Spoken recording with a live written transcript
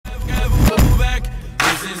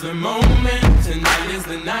is the moment, tonight is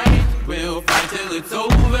the night. We'll fight till it's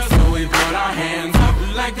over, so we put our hands up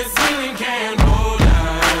like the ceiling can't hold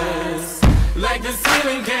us. Like the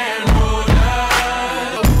ceiling can't hold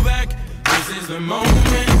us. Go back, this is the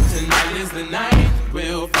moment, tonight is the night.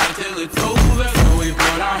 We'll fight till it's over, so we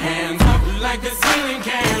put our hands up like the ceiling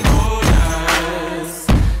can't hold us.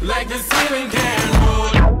 Like the ceiling can't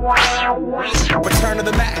hold us. Return to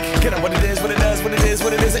the Mac, get up what it is, what it does, what it is,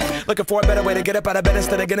 what it isn't. Looking for a better way to get up out of bed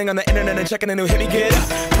instead of getting on the internet and checking a new hit. Me get up,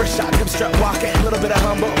 first shot, come strut walking. A little bit of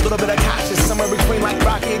humble, a little bit of cautious, somewhere between like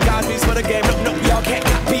Rocky and Cosby's for the game. Nope, y'all can't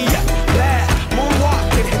copy up. Bad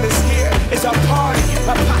moonwalking, and this here is our party.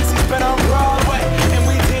 My posse's been on Broadway, and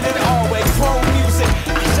we did it always. Chrome music,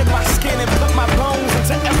 I shed my skin and put my bones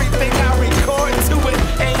into everything I record to it.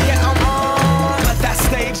 And yeah, I'm on. Let that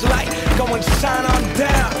stage light go and shine on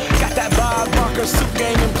down. Got that Bob Barker suit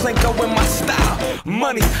game and Plinko in my style.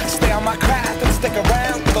 Money, stay on my craft and stick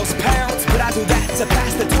around for those pounds. But I do that to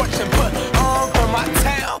pass the torch and put on for my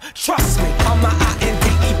town. Trust me, on my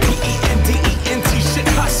INDEPENDENT shit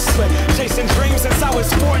hustling. Chasing dreams since I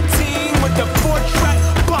was 14 with the 4-track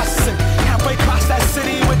bustin'. Halfway across that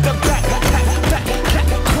city with the back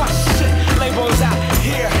crushing. Labels out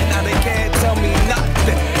here, now they can't tell me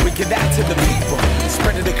nothing. We give that to the people,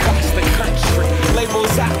 spread it across the country.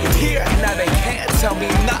 Labels out here, now they can't tell me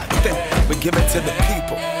nothing. We give it to the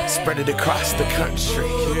people, spread it across the country.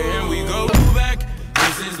 Here we go back,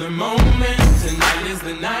 this is the moment, tonight is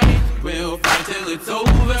the night. We'll fight till it's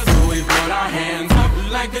over, so we put our hands up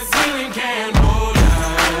like the ceiling can't hold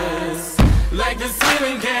us. Like the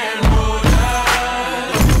ceiling can't hold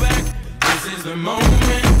us. Go back, this is the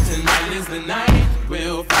moment, tonight is the night.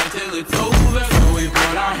 We'll fight till it's over, so we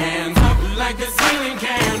put our hands up like the ceiling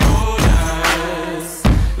can't hold us.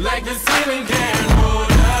 Like the ceiling can't hold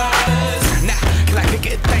us. Nah, can I kick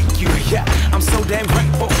it? Thank you, yeah, I'm so damn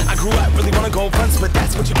grateful. I grew up really wanna go fronts, but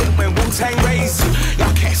that's what you get when Wu-Tang raised you.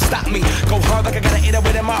 Y'all can't stop me, go hard like I gotta eat it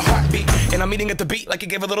within my heartbeat. And I'm eating at the beat like it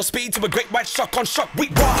gave a little speed to a great white shark on shark. We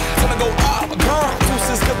raw, time to go off, gone.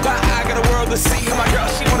 Deuces goodbye, I got a world to see. And my girl,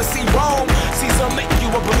 she wanna see Rome. Caesar make you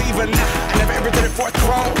a believer now. I never ever did it for a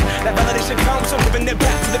throne. That validation comes from giving it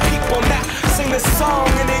back to the people now. Sing this song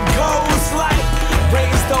and it goes like,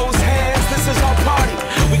 raise those hands, this is our party.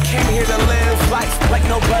 We came here to live life like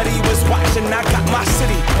nobody was watching. I got my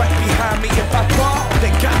city right behind me. If I fall,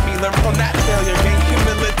 they got me. Learn from that failure, gain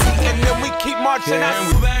humility, and then we keep marching.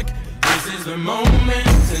 And we're back, this is the moment,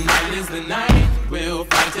 tonight is the night. We'll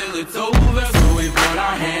fight till it's over, so we put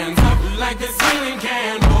our hands up like the ceiling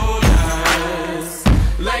can't hold us.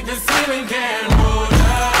 Like the ceiling can't hold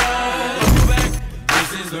us. We're back,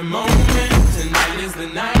 this is the moment, tonight is the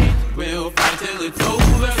night. We'll fight till it's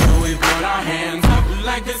over, so we put our hands up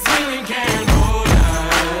like the ceiling can't hold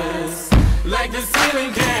us. Like the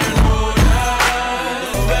ceiling can't hold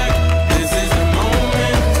us. Back, this is the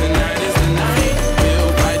moment, tonight is the night.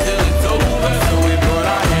 We'll fight till it's over, so we put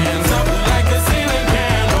our hands up like the ceiling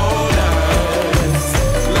can't hold us.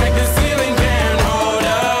 Like the ceiling can't hold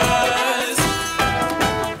us.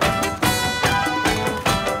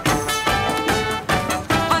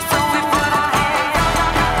 So we put our hands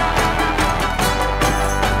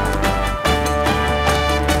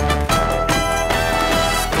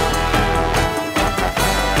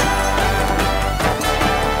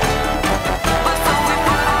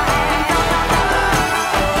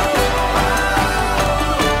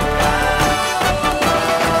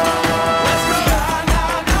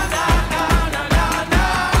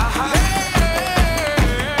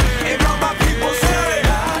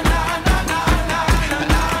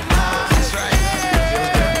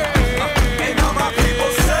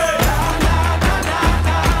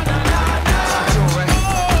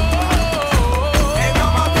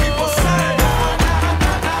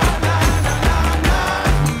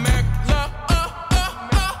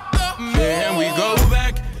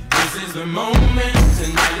the moment,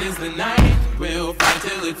 tonight is the night. We'll fight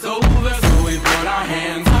till it's over, so we put our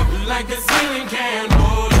hands up like the ceiling can't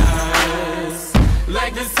hold us.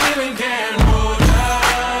 Like the ceiling can't hold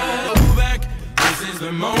us. Go back, this is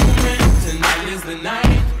the moment, tonight is the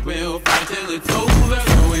night. We'll fight till it's over,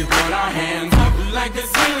 so we put our hands up like the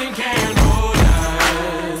ceiling can't hold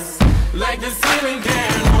us. Like the ceiling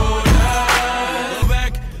can't hold us. Go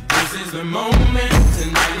back, this is the moment,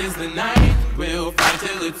 tonight is the night. We'll fight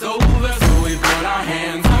till it's over, so we put our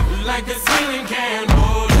hands up like the ceiling can't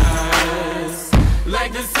hold us.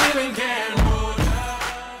 Like the ceiling can't